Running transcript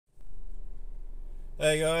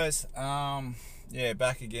Hey guys, yeah,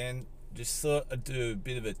 back again. Just thought I'd do a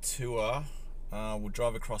bit of a tour. We'll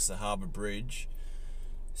drive across the Harbour Bridge,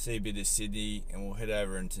 see a bit of Sydney, and we'll head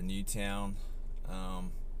over into Newtown.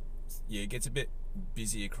 Yeah, it gets a bit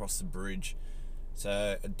busy across the bridge,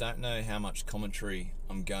 so I don't know how much commentary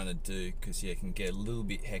I'm going to do, because yeah, it can get a little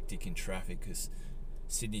bit hectic in traffic, because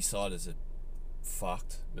Sydney siders are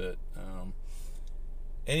fucked. But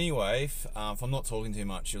anyway, if I'm not talking too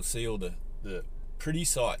much, you'll see all the pretty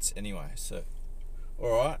sights anyway. So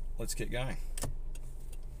alright, let's get going.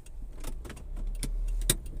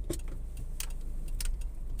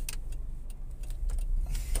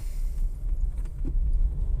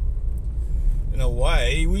 And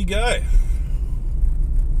away we go.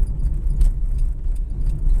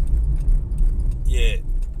 Yeah,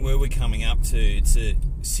 where we're coming up to, it's a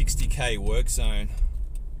 60k work zone,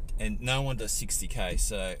 and no one does 60k,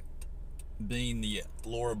 so being the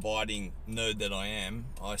law-abiding nerd that I am,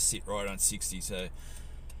 I sit right on 60, so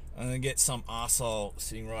I'm gonna get some arsehole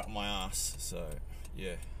sitting right on my ass. So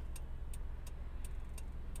yeah,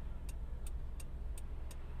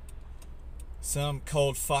 some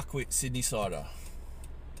cold fuckwit Sydney sider.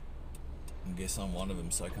 I guess I'm one of them,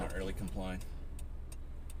 so I can't really complain.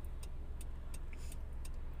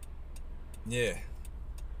 Yeah,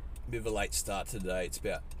 bit of a late start today. It's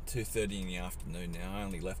about 2:30 in the afternoon now. I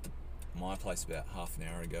only left my place about half an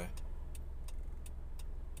hour ago.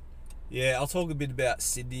 Yeah, I'll talk a bit about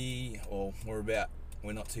Sydney, or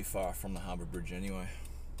we're not too far from the Harbour Bridge anyway.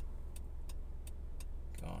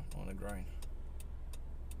 God, what a grain.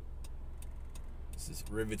 This is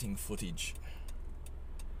riveting footage.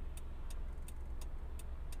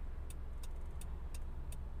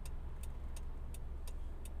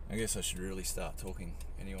 I guess I should really start talking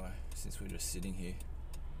anyway, since we're just sitting here.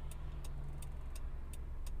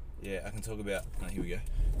 Yeah, I can talk about... Oh, here we go.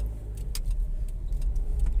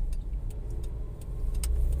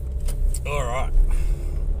 Alright.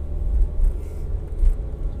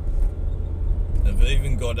 I've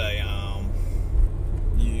even got a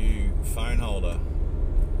new phone holder,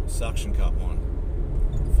 suction cup one.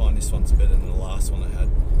 I find this one's better than the last one I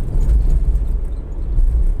had.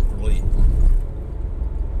 Probably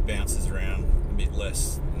bounces around a bit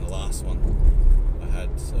less than the last one I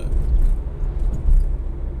had, so...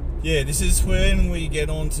 Yeah, this is when we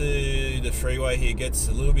get onto the freeway here. It gets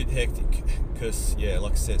a little bit hectic because, yeah,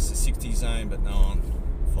 like I said, it's a 60 zone, but no one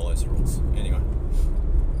follows the rules. Anyway.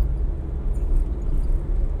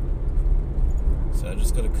 So I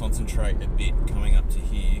just got to concentrate a bit coming up to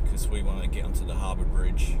here because we want to get onto the Harbour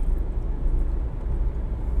Bridge.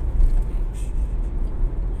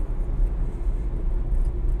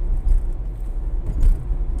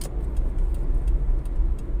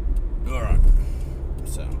 Alright.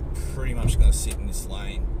 So I'm pretty much going to sit in this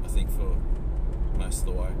lane, I think, for most of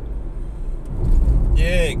the way.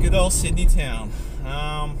 Yeah, good old Sydney town.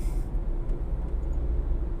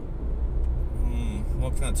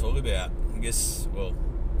 What can I talk about? I guess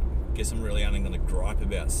I'm really only going to gripe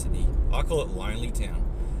about Sydney. I call it lonely town.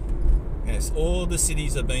 Yes, all the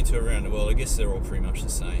cities I've been to around the world, I guess they're all pretty much the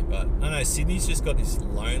same. But I don't know, Sydney's just got this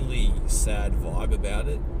lonely, sad vibe about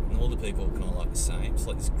it, and all the people are kind of like the same. It's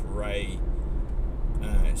like this grey.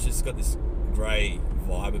 It's just got this grey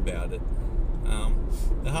vibe about it.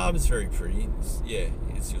 The harbour's very pretty.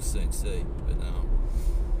 As you'll soon see. But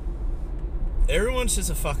everyone's just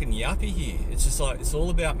a fucking yuppie here. It's just like, it's all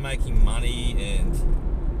about making money, and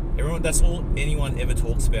that's all anyone ever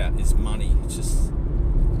talks about is money. It's just,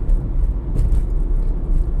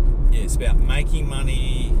 yeah, it's about making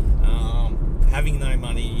money, having no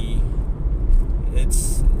money.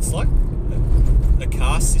 It's like a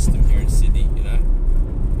caste system here in Sydney, you know.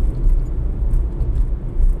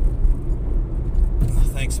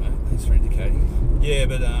 Thanks, mate. Thanks for indicating. Yeah,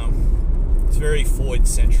 but it's a very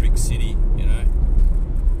Floyd-centric city, you know.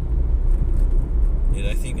 Yeah,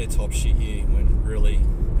 they think they're top shit here when really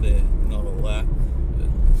they're not all that.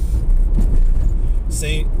 But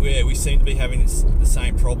we seem to be having the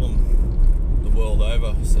same problem the world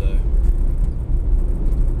over, so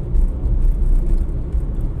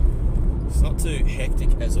it's not too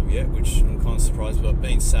hectic as of yet, which I'm kind of surprised about.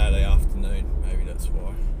 Being Saturday afternoon, maybe that's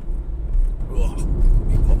why. Oh,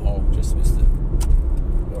 big pothole, just missed it.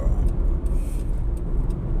 Alright.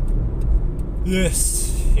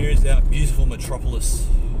 Yes, here is our beautiful metropolis.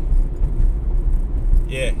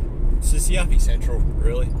 Yeah, it's just yuppie central,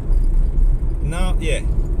 really. No, yeah,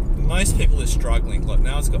 most people are struggling. Like,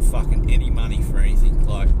 no one's got fucking any money for anything.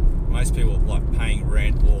 Like, most people are like paying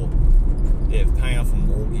rent or, yeah, paying off a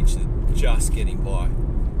mortgage, they're just getting by.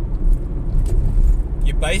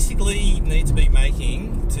 You basically need to be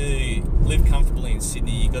making to live comfortably in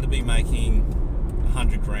Sydney, you got to be making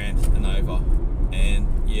 100 grand and over. And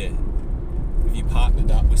yeah, if you partnered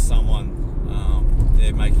up with someone,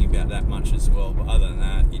 they're making about that much as well. But other than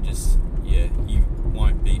that, you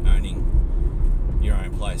won't be owning your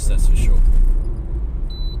own place, that's for sure.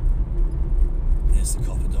 There's the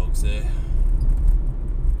copper dogs there,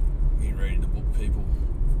 getting ready to book people,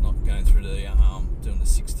 not going through the doing the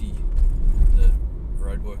 60, the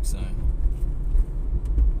roadwork zone.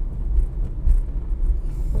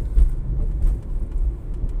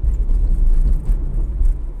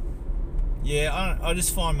 Yeah, I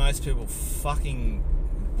just find most people fucking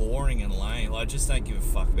boring and lame. Like, I just don't give a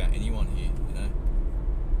fuck about anyone here, you know?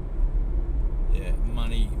 Yeah,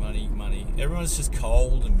 money. Everyone's just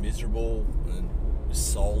cold and miserable and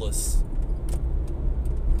just soulless.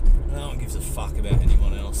 No one gives a fuck about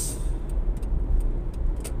anyone else.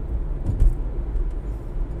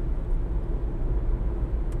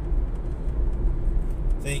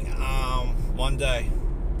 I think one day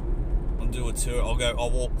I'll do a tour.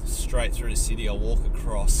 I'll walk straight through the city. I'll walk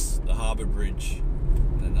across the Harbour Bridge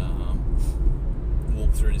and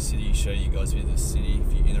walk through the city, show you guys a bit of the city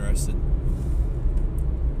if you're interested.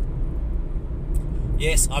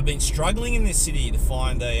 Yes, I've been struggling in this city to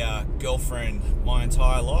find a girlfriend my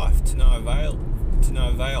entire life, to no avail.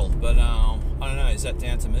 But I don't know, is that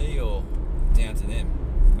down to me or down to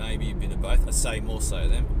them? Maybe a bit of both. I'd say more so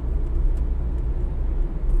them.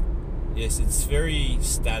 Yes, it's very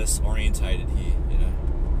status orientated here, you know.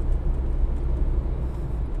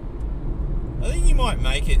 I think you might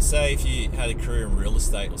make it, say if you had a career in real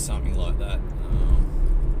estate or something like that.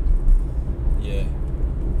 Yeah.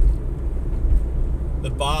 The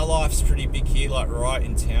bar life's pretty big here, like right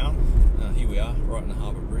in town. Here we are, right in the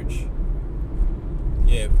Harbour Bridge.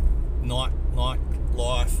 Yeah, night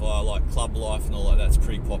life, like club life and all that, that's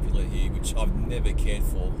pretty popular here, which I've never cared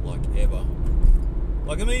for, like ever.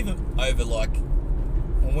 Like I'm even over, like,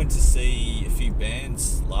 I went to see a few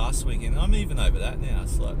bands last weekend, I'm even over that now.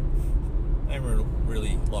 It's like, I don't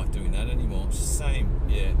really like doing that anymore. It's the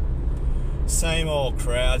same old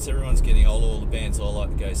crowds. Everyone's getting older. All the bands I like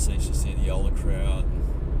to go see, it's just the older crowd.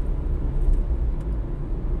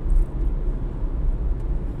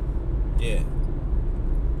 Yeah,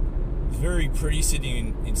 it's a very pretty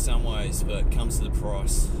city in some ways, but it comes to the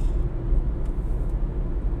price.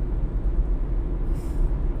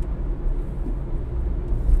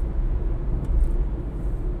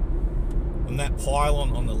 On that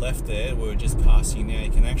pylon on the left there, we were just passing now,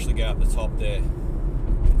 you can actually go up the top there.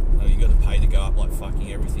 You got to pay to go up, like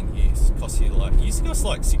fucking everything here. It costs you like, it used to cost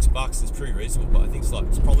like $6. It's pretty reasonable, but I think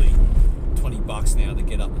it's probably $20 now to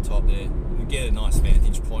get up the top there. You get a nice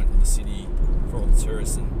vantage point of the city for all the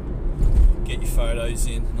tourists and get your photos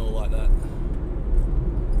in and all like that.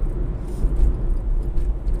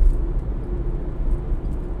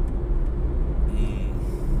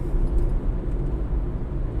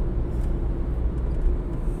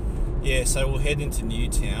 Yeah, so we'll head into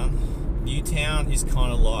Newtown. Newtown is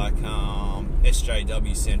kind of like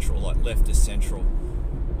SJW Central, like leftist Central.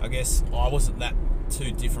 I guess I wasn't that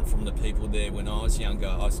too different from the people there when I was younger.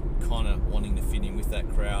 I was kind of wanting to fit in with that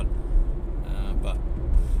crowd. But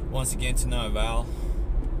once again, to no avail.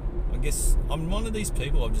 I guess I'm one of these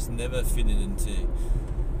people, I've just never fitted into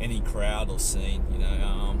any crowd or scene, you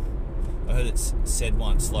know. I heard it said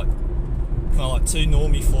once, like, kind of like too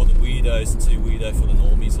normie for the weirdos and too weirdo for the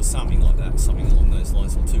normies, or something like that, something along those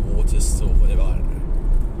lines, or too autists or whatever, I don't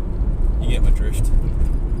know. You get my drift.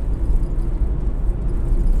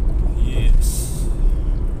 Yes.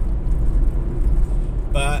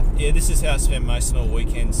 But yeah, this is how I spend most of my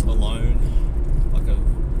weekends alone, like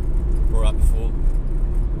I've brought up before.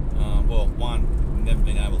 Well, one, never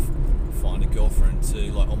been able to find a girlfriend.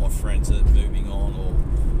 Two, like all my friends are moving on, or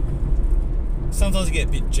sometimes I get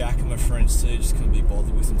a bit jack of my friends too, just can't be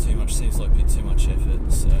bothered with them too much. Seems like a bit too much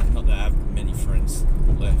effort. So not that I have many friends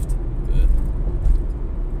left, but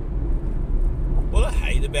what I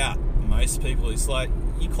hate about most people is like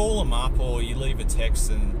you call them up or you leave a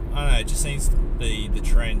text and I don't know, it just seems to be the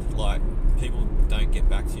trend, like people don't get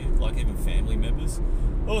back to you, like even family members.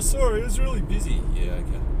 Oh, sorry, I was really busy. Yeah,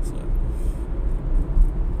 okay.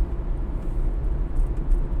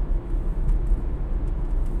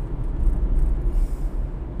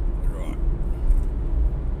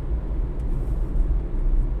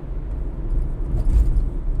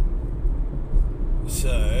 So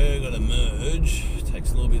got to merge,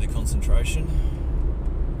 takes a little bit of concentration.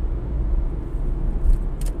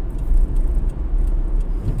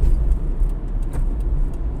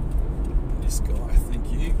 This guy,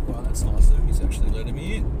 thank you. Wow, that's nice of him, he's actually letting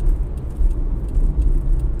me in.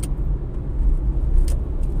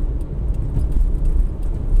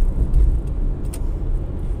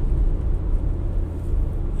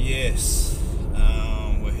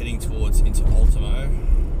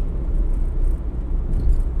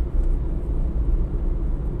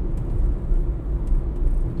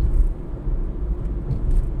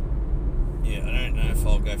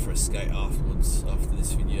 for a skate afterwards after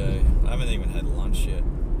this video. I haven't even had lunch yet.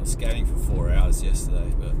 I was skating for 4 hours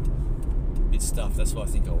yesterday, but a bit stuffed. That's why I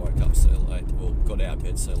think I woke up so late, or got out of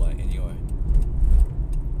bed so late anyway.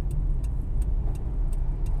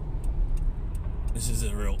 This is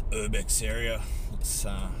a real urbex area. It's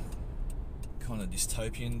kind of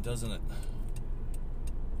dystopian, doesn't it?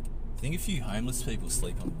 I think a few homeless people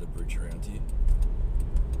sleep under the bridge around here.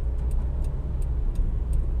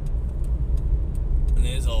 And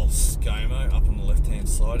there's old ScoMo up on the left hand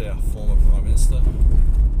side, our former Prime Minister,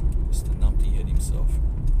 Mr. Numpty Head himself.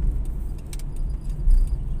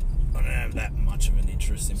 I don't have that much of an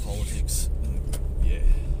interest in politics. Yeah.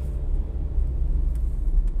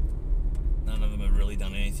 None of them have really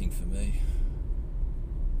done anything for me.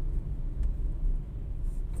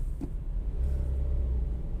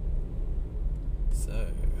 So,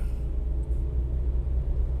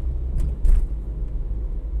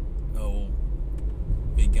 I'll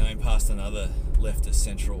be going past another leftist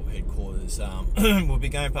central headquarters. We'll be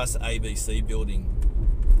going past the ABC building,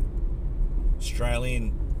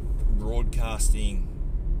 Australian Broadcasting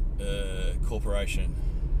Corporation.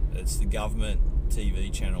 It's the government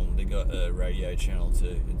TV channel. They got a radio channel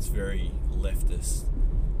too. It's very leftist.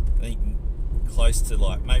 I think close to,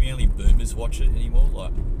 like, maybe only boomers watch it anymore.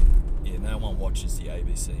 Like, yeah, no one watches the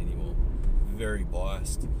ABC anymore. Very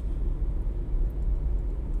biased.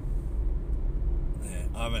 Yeah,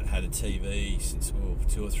 I haven't had a TV since, well,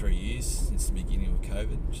 2 or 3 years, since the beginning of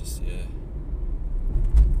COVID. Just, yeah,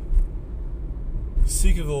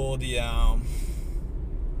 sick of all the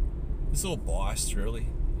it's all biased, really.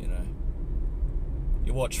 You know,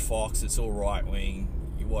 you watch Fox, it's all right wing.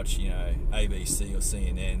 You watch, you know, ABC or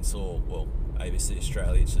CNN, it's all, well, ABC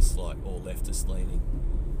Australia, it's just like all leftist leaning.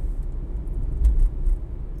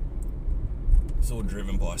 It's all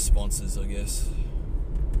driven by sponsors, I guess.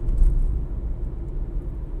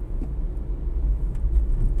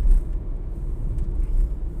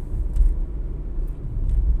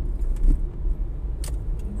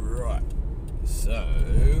 Right, so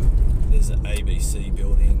there's an ABC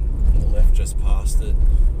building on the left, just past it.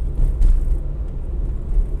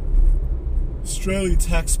 Australian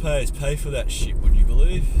taxpayers pay for that shit, would you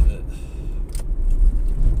believe?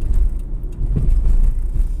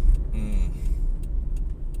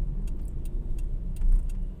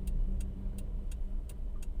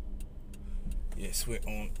 Yes, we're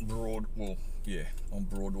on on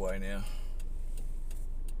Broadway now.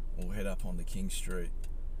 We'll head up onto King Street.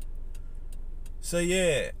 So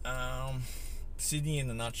yeah, Sydney in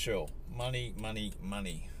a nutshell. Money, money,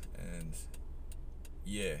 money. And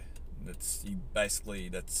yeah, that's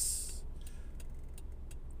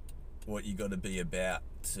what you got to be about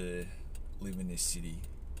to live in this city.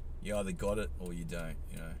 You either got it or you don't,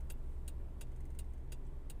 you know.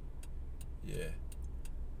 Yeah.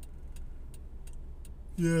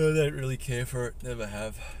 Yeah, I don't really care for it. Never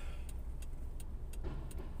have.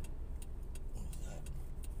 What was that?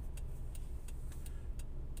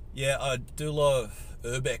 Yeah, I do love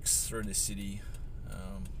urbex through the city.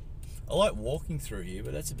 I like walking through here,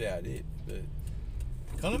 but that's about it. But it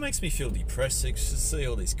kind of makes me feel depressed to see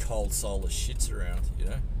all these cold soulless shits around, you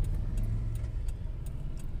know.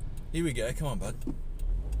 Here we go. Come on, bud.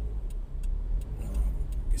 Oh,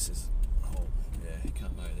 this is. Oh, yeah. You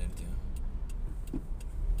can't mow them down.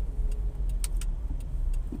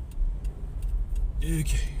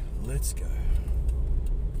 Okay, let's go.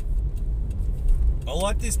 I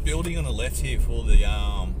like this building on the left here for the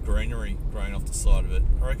greenery growing off the side of it.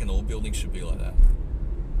 I reckon all buildings should be like that.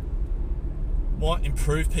 Might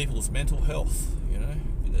improve people's mental health, you know,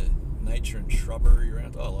 bit of nature and shrubbery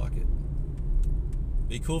around. I like it.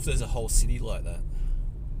 Be cool if there's a whole city like that.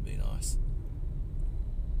 Be nice.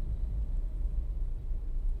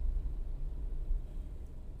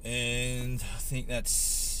 And I think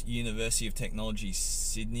that's University of Technology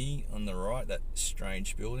Sydney on the right, that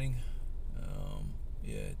strange building.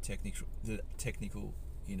 Yeah, technical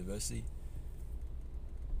university.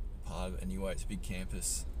 Part of it anyway, it's a big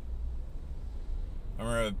campus. I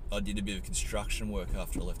remember I did a bit of construction work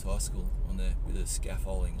after I left high school on there, with the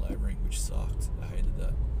scaffolding, labouring, which sucked. I hated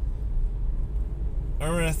that.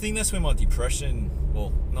 I think that's when my depression,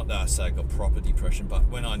 well, not that I say I got proper depression, but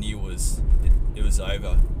when I knew it was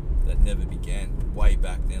over, that never began, way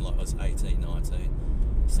back then, like I was 18, 19.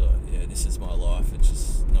 So yeah, this is my life. It's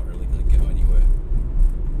just not really going to go anywhere.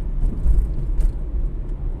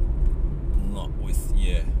 Not with,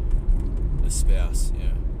 yeah, a spouse,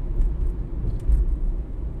 yeah.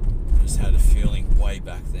 I just had a feeling way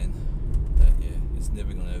back then that, yeah, it's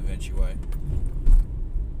never going to eventuate.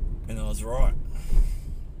 And I was right.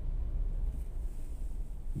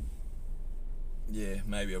 yeah,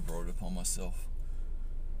 maybe I brought it upon myself.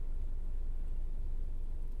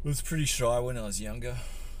 I was pretty shy when I was younger,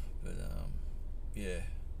 but yeah,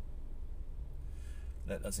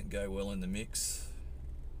 that doesn't go well in the mix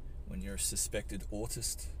when you're a suspected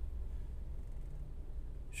autist.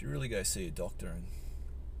 You should really go see a doctor and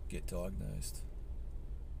get diagnosed.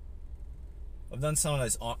 I've done some of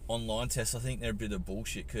those online tests. I think they're a bit of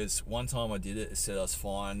bullshit, because one time I did it, it said I was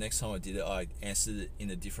fine. Next time I did it, I answered it in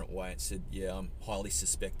a different way. It said, yeah, I'm highly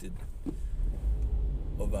suspected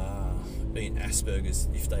of being Asperger's,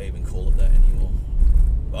 if they even call it that anymore.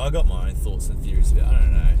 But I got my own thoughts and theories about, I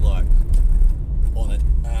don't know, like, on it,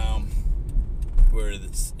 where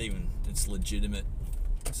it's legitimate.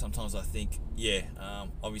 Sometimes I think, yeah,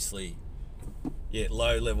 obviously, yeah,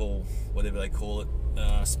 low level, whatever they call it,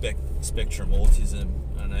 spectrum autism.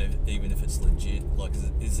 I don't know even if it's legit. Like,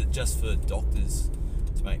 is it just for doctors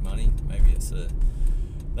to make money? Maybe it's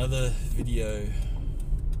another video.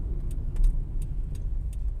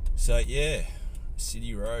 So yeah,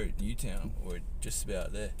 City Road, Newtown. We're just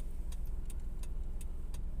about there.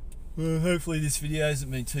 Well, hopefully this video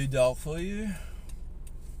hasn't been too dull for you.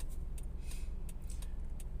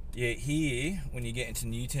 Yeah, here, when you get into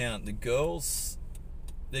Newtown, the girls,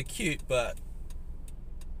 they're cute, but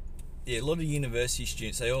yeah, a lot of university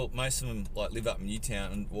students, most of them like live up in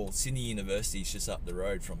Newtown, and well, Sydney University is just up the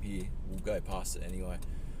road from here. We'll go past it anyway.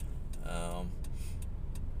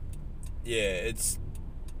 Yeah, it's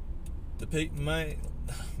the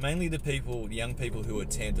mainly the young people who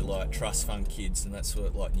attend to like trust fund kids, and that's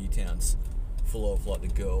what like Newtown's full of. Like the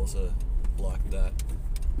girls are like that.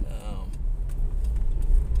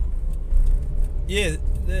 Yeah,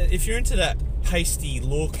 if you're into that pasty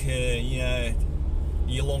look, you know,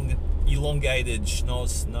 elongated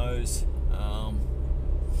schnoz nose,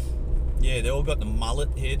 yeah, they all got the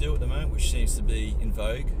mullet hairdo at the moment, which seems to be in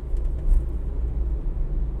vogue.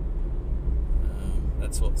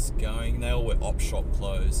 That's what's going. They all wear op shop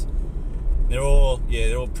clothes. They're all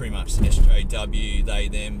pretty much SJW, they,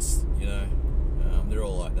 thems, you know. They're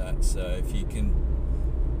all like that. So if you can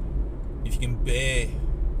bear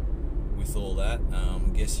with all that, I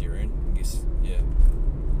guess you're in. I guess,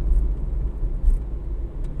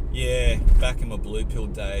 yeah, back in my blue pill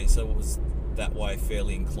days, I was that way,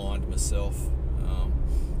 fairly inclined myself.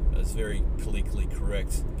 I was very politically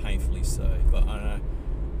correct, painfully so. But I don't know.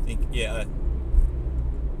 I think, yeah,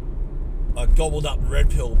 I gobbled up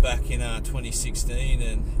red pill back in 2016,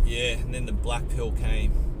 and yeah, and then the black pill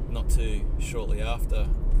came not too shortly after,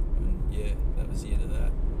 and yeah, that was the end of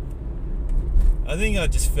that. I think I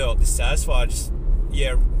just felt dissatisfied.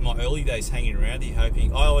 My early days hanging around here,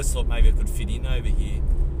 hoping. I always thought maybe I could fit in over here,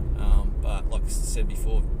 but like I said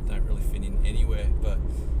before, don't really fit in anywhere. But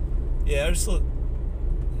yeah, I just thought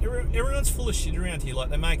everyone's full of shit around here. Like,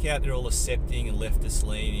 they make out they're all accepting and leftist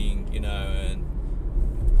leaning, you know, and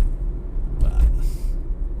but I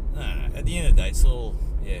don't know, at the end of the day, it's all,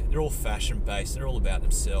 yeah, they're all fashion based. They're all about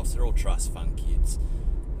themselves. They're all trust fund kids.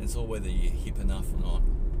 It's all whether you're hip enough or not.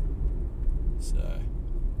 So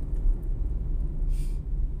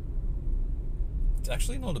it's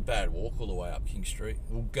actually not a bad walk all the way up King Street.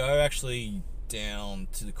 We'll go actually down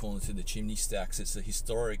to the corner to the Chimney Stacks. It's a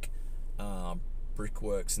historic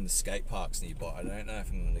brickworks and the skate parks nearby. I don't know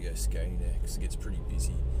if I'm going to go skating there because it gets pretty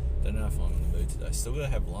busy. Don't know if I'm in the mood today. Still got to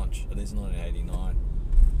have lunch. It is 1989.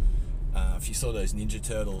 If you saw those Ninja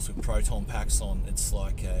Turtles with proton packs on, it's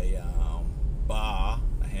like a bar,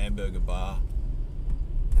 a hamburger bar,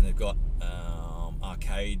 and they've got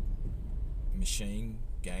arcade machine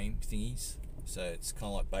game thingies. So it's kind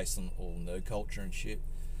of like based on all nerd culture and shit.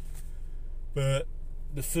 But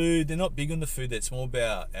the food, they're not big on the food. It's more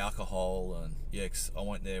about alcohol. And yeah, 'cause I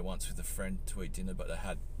went there once with a friend to eat dinner, but they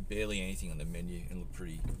had barely anything on the menu and looked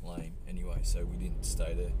pretty lame anyway, so we didn't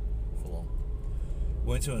stay there for long.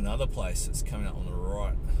 Went to another place that's coming up on the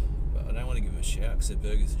right, but I don't want to give them a shout because their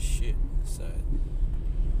burgers are shit. So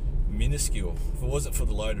minuscule. If it wasn't for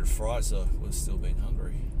the loaded fries, I would have still been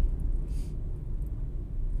hungry.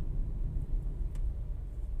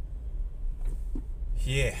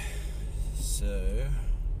 Yeah, so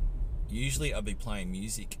usually I'd be playing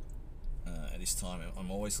music at this time. I'm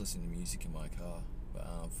always listening to music in my car,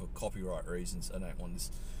 but for copyright reasons, I don't want this.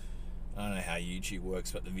 I don't know how YouTube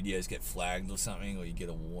works, but the videos get flagged or something, or you get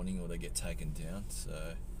a warning, or they get taken down.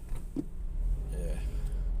 So yeah,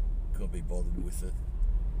 couldn't be bothered with it.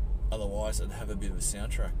 Otherwise, I'd have a bit of a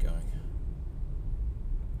soundtrack going.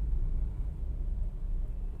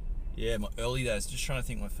 Yeah, my early days, just trying to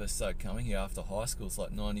think when I first started coming here after high school. It's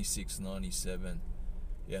like 96, 97.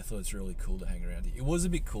 Yeah, I thought it's really cool to hang around here. It was a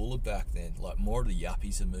bit cooler back then. Like, more of the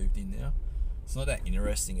yuppies have moved in now. it's not that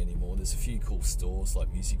interesting anymore. There's a few cool stores, like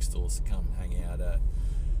music stores, to come hang out at,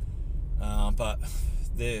 but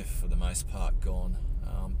they're for the most part gone.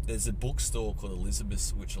 There's a bookstore called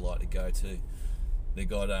Elizabeth's, which I like to go to. They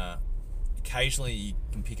got occasionally you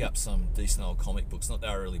can pick up some decent old comic books. Not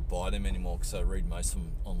that I really buy them anymore because I read most of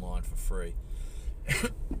them online for free.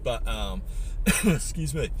 But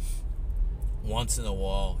excuse me, once in a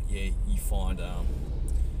while, yeah, you find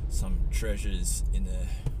some treasures in the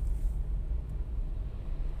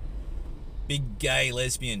big gay,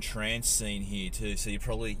 lesbian, trans scene here too. So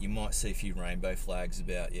you might see a few rainbow flags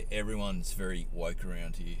about. Yeah, everyone's very woke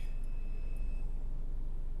around here.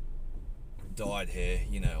 Dyed hair,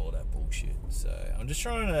 you know, all that bullshit. So I'm just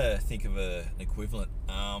trying to think of an equivalent.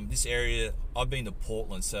 This area, I've been to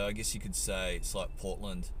Portland, so I guess you could say it's like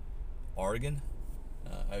Portland, Oregon,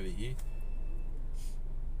 over here.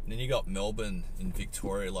 And then you got Melbourne in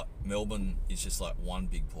Victoria. Like Melbourne is just like one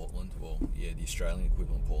big Portland. Well, yeah, the Australian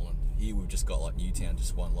equivalent of Portland. Here we've just got like Newtown,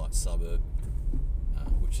 just one like suburb,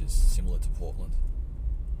 which is similar to Portland.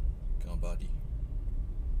 Go on, buddy.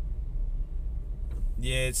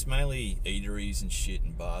 Yeah, it's mainly eateries and shit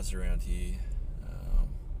and bars around here.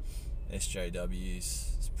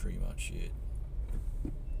 SJWs is pretty much it.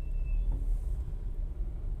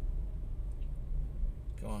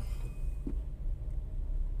 Go on.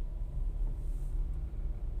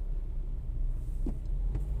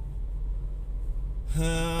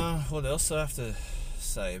 What else do I have to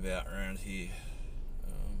say about around here?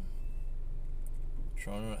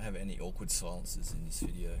 Trying to not have any awkward silences in this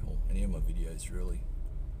video, or any of my videos really.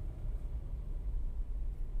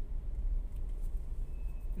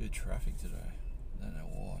 Good traffic today. Don't know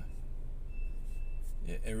why.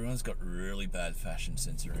 Yeah, everyone's got really bad fashion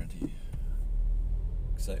sense around here.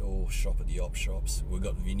 Because they all shop at the op shops. We've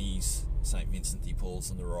got Vinnie's, St. Vincent de Paul's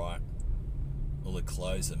on the right. All the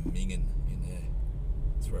clothes are minging in there.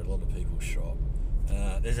 That's where a lot of people shop.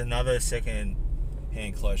 There's another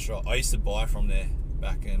second-hand clothes shop. I used to buy from there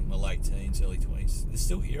back in my late teens, early 20s. They're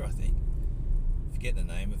still here, I think. I forget the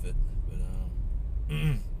name of it. But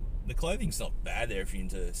the clothing's not bad there if you're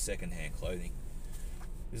into second-hand clothing.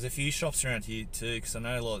 There's a few shops around here too, because I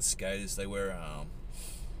know a lot of skaters, they wear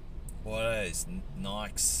what are those?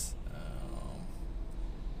 Nikes.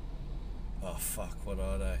 Oh fuck, what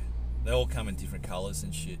are they? They all come in different colours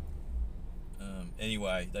and shit.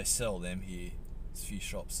 Anyway, they sell them here. There's a few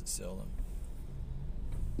shops that sell them.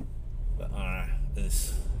 But I don't know,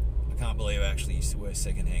 I can't believe I actually used to wear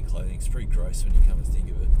second-hand clothing. It's pretty gross when you come to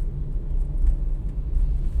think of it.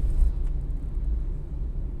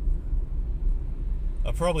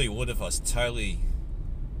 I probably would if I was totally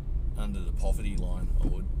under the poverty line, I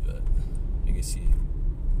would, but I guess you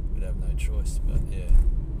would have no choice. But yeah,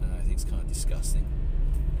 I think it's kind of disgusting.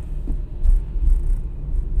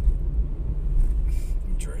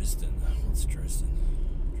 Dresden. What's Dresden?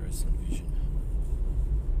 Dresden Vision.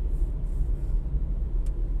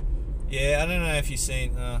 Yeah, I don't know if you've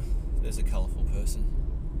seen... there's a colourful person.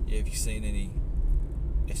 Yeah, if you've seen any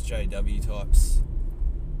SJW types,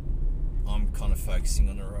 I'm kind of focusing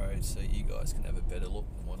on the road so you guys can have a better look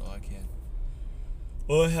than what I can.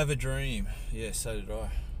 I have a dream. Yeah, so did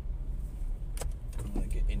I. I'm going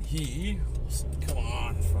to get in here. Come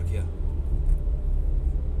on, fuck yeah.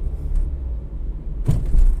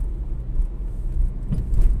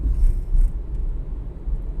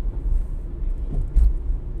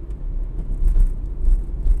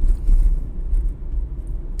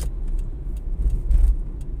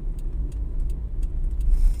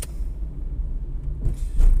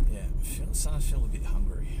 Starting to feel a bit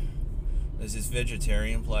hungry. There's this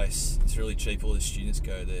vegetarian place. It's really cheap. All the students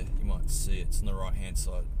go there. You might see it. It's on the right hand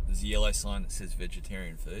side. There's a yellow sign that says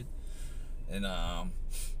vegetarian food, and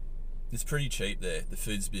it's pretty cheap there. The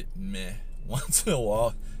food's a bit meh. Once in a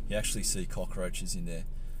while, you actually see cockroaches in there.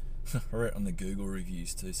 I read it on the Google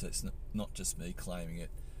reviews too, so it's not just me claiming it.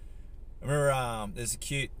 I remember there's a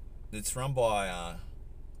cute. It's run by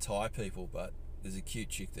Thai people, but there's a cute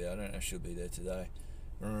chick there. I don't know if she'll be there today.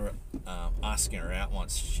 I remember asking her out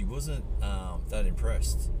once. She wasn't that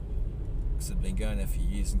impressed because I'd been going there for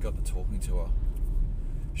years and got to talking to her.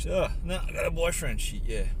 She said, "Oh, no, I got a boyfriend." She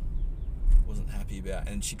wasn't happy about it.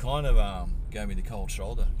 And she kind of gave me the cold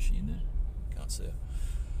shoulder. She in there? Can't see her.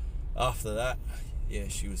 After that, yeah,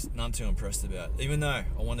 she was none too impressed about it, even though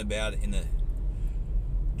I went about it in a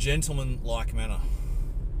gentleman-like manner.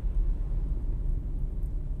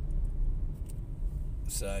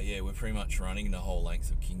 So yeah, we're pretty much running the whole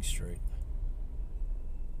length of King Street.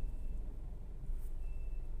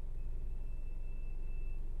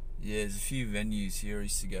 Yeah, there's a few venues here. I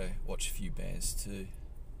used to go watch a few bands too,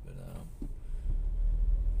 but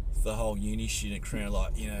the whole uni student crowd,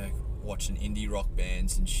 like, you know, watching indie rock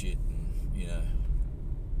bands and shit, and, you know,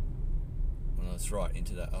 when I was right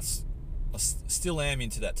into that. I still am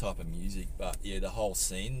into that type of music, but yeah, the whole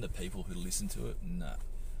scene, the people who listen to it, nah.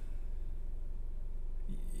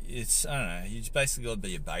 It's, I don't know, you just basically got to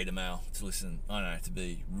be a beta male to listen, I don't know, to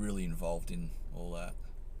be really involved in all that.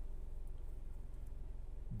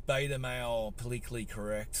 Beta male, politically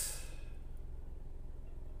correct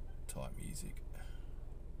type music.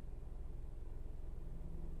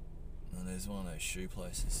 And there's one of those shoe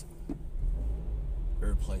places.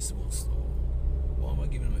 Irreplaceable store. Why am I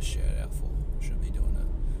giving them a shout out for? Shouldn't be doing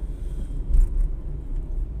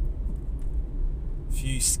that.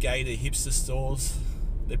 Few skater hipster stores.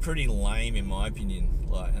 They're pretty lame in my opinion.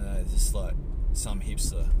 Like, just like some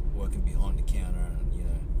hipster working behind the counter, and, you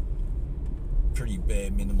know, pretty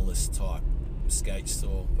bare minimalist type skate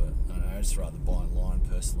store. But I don't know, I just rather buy online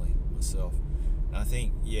personally myself. And I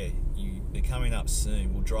think, yeah, they're coming up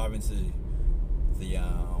soon. We'll drive into the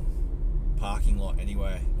parking lot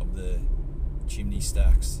anyway of the Chimney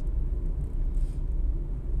Stacks.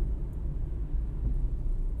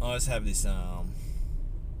 I just have this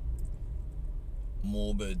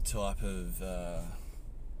morbid type of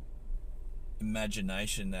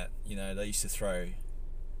imagination that, you know, they used to throw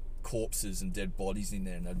corpses and dead bodies in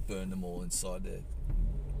there and they'd burn them all inside there.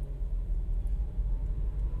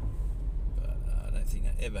 But I don't think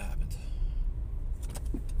that ever happened.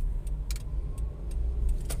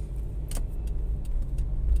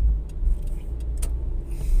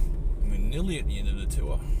 We're nearly at the end of the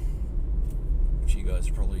tour, which you guys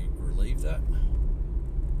probably relieved that.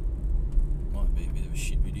 Might be a bit of a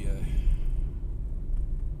shit video.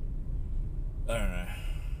 I don't know.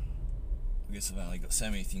 I guess I've only got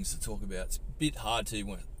so many things to talk about. It's a bit hard to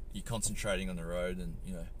when you're concentrating on the road and,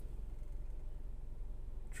 you know,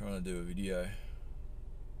 trying to do a video.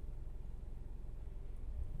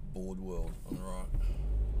 Board world on the right.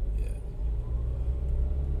 Yeah.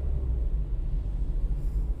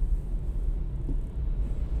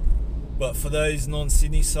 But for those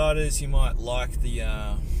non-Sydney siders, you might like the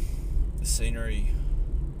scenery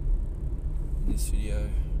in this video.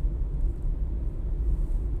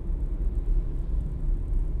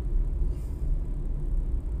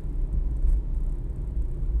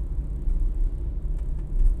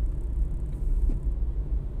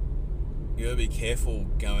 You gotta be careful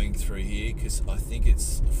going through here because I think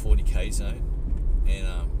it's a 40k zone,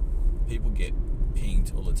 and people get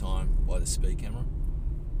pinged all the time by the speed camera.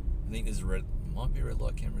 I think there's might be a red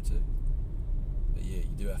light camera too. But yeah,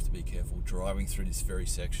 you do have to be careful driving through this very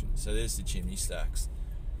section. So there's the Chimney Stacks.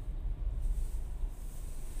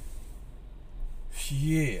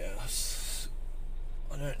 Yes.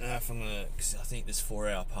 I don't know if I'm gonna, because I think there's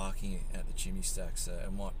 4-hour parking at the Chimney Stacks, so I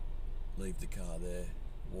might leave the car there,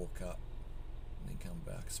 walk up, and then come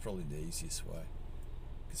back. It's probably the easiest way,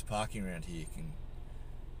 because parking around here can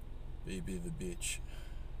be a bit of a bitch.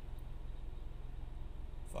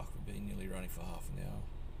 Fuck, we've been nearly running for half an hour.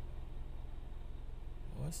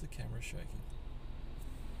 Why is the camera shaking?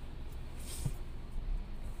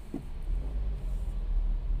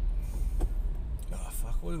 Oh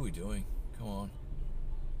fuck, what are we doing? Come on.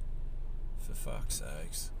 For fuck's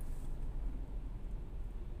sakes.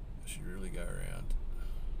 I should really go around.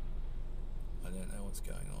 I don't know what's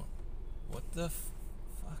going on. What the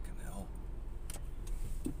fucking hell?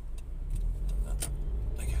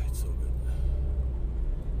 Okay, it's all good.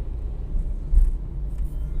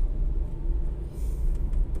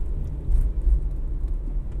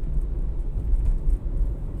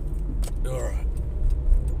 Alright.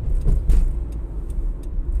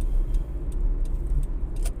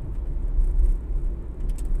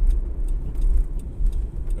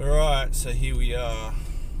 Alright, so here we are.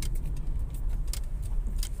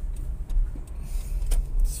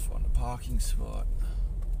 Let's find a parking spot.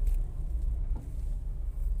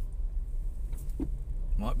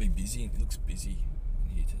 Might be busy, it looks busy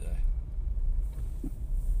in here today.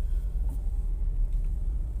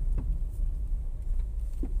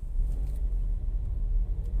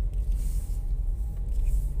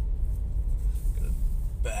 Got a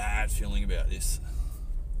bad feeling about this.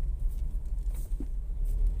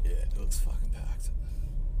 Yeah, it looks fucking packed.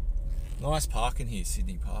 Nice parking here,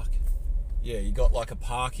 Sydney Park. Yeah, you got like a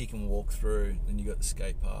park you can walk through, then you got the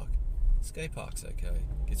skate park. The skate park's okay.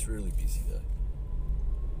 Gets really busy though.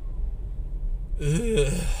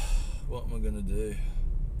 Ugh, what am I gonna do?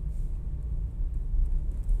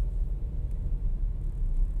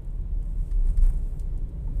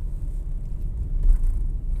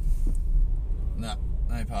 Nah,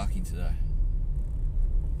 no parking today.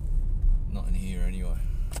 Not in here anyway.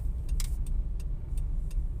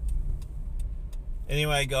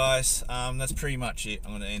 Anyway, guys, that's pretty much it.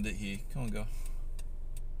 I'm going to end it here. Come on, go.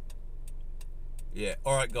 Yeah.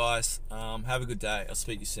 All right, guys. Have a good day. I'll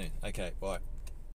speak to you soon. Okay. Bye.